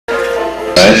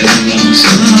Right.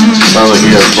 Sounds like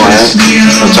you got a plant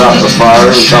on top of the fire,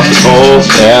 on top of the coal.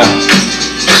 Yeah.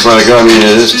 Just let it go. I mean,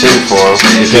 it is tin foil.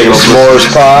 You think it'll s'mores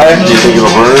pie? Do you think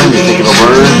it'll burn? Do you think it'll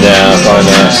burn? Yeah, probably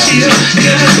not.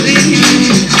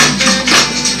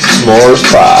 S'mores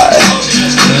pie.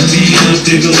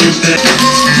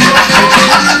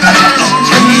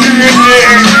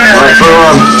 Want to put it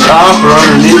on top or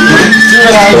underneath it? Do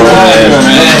it how you want to,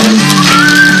 man.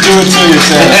 Do it till you're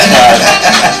satisfied.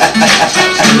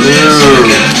 We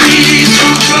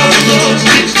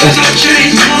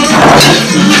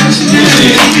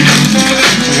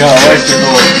got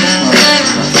electrical.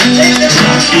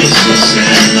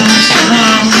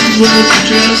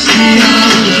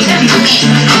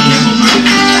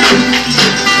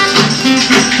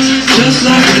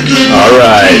 All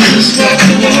right.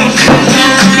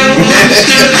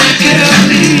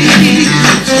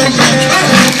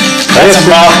 That's a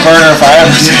mouth burner if I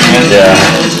ever seen one. Yeah.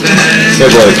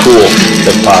 It's really cool,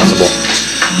 if possible.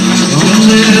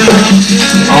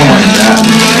 Oh my god.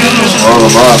 Roll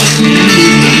them up.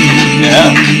 Yeah.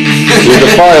 Do the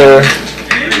fire.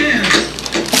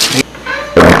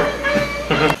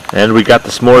 And we got the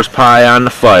s'mores pie on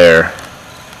the fire.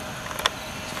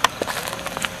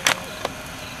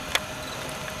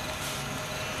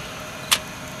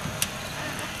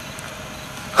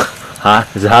 Hot?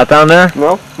 Is it hot down there?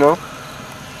 No, no.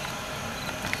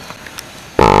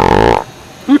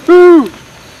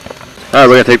 Alright,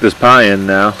 we're gonna take this pie in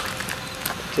now.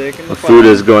 Taking the Lafuda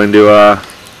is going to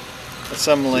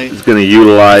assimilate. is going to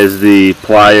utilize the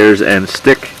pliers and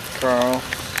stick. Carl.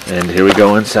 And here we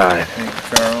go inside. Thank you,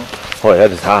 Carl. Boy,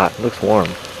 that is hot. It looks warm.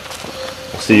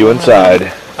 We'll see you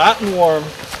inside. Hot and warm.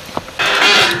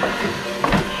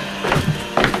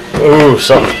 Ooh,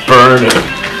 something's burning.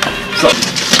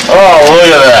 Oh,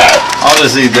 look at that. I'll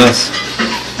just eat this.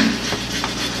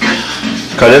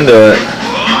 Cut into it.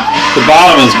 The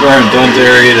bottom is burned. Don't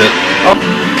dare eat it.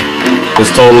 This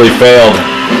totally failed.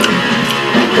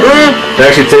 It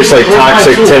actually tastes like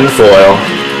toxic tin foil.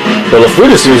 But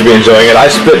Lafuda seems to be enjoying it. I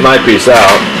spit my piece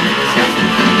out.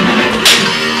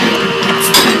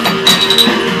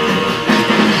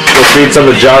 We'll feed some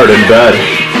to Jared in bed.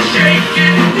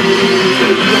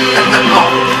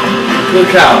 Good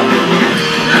cow.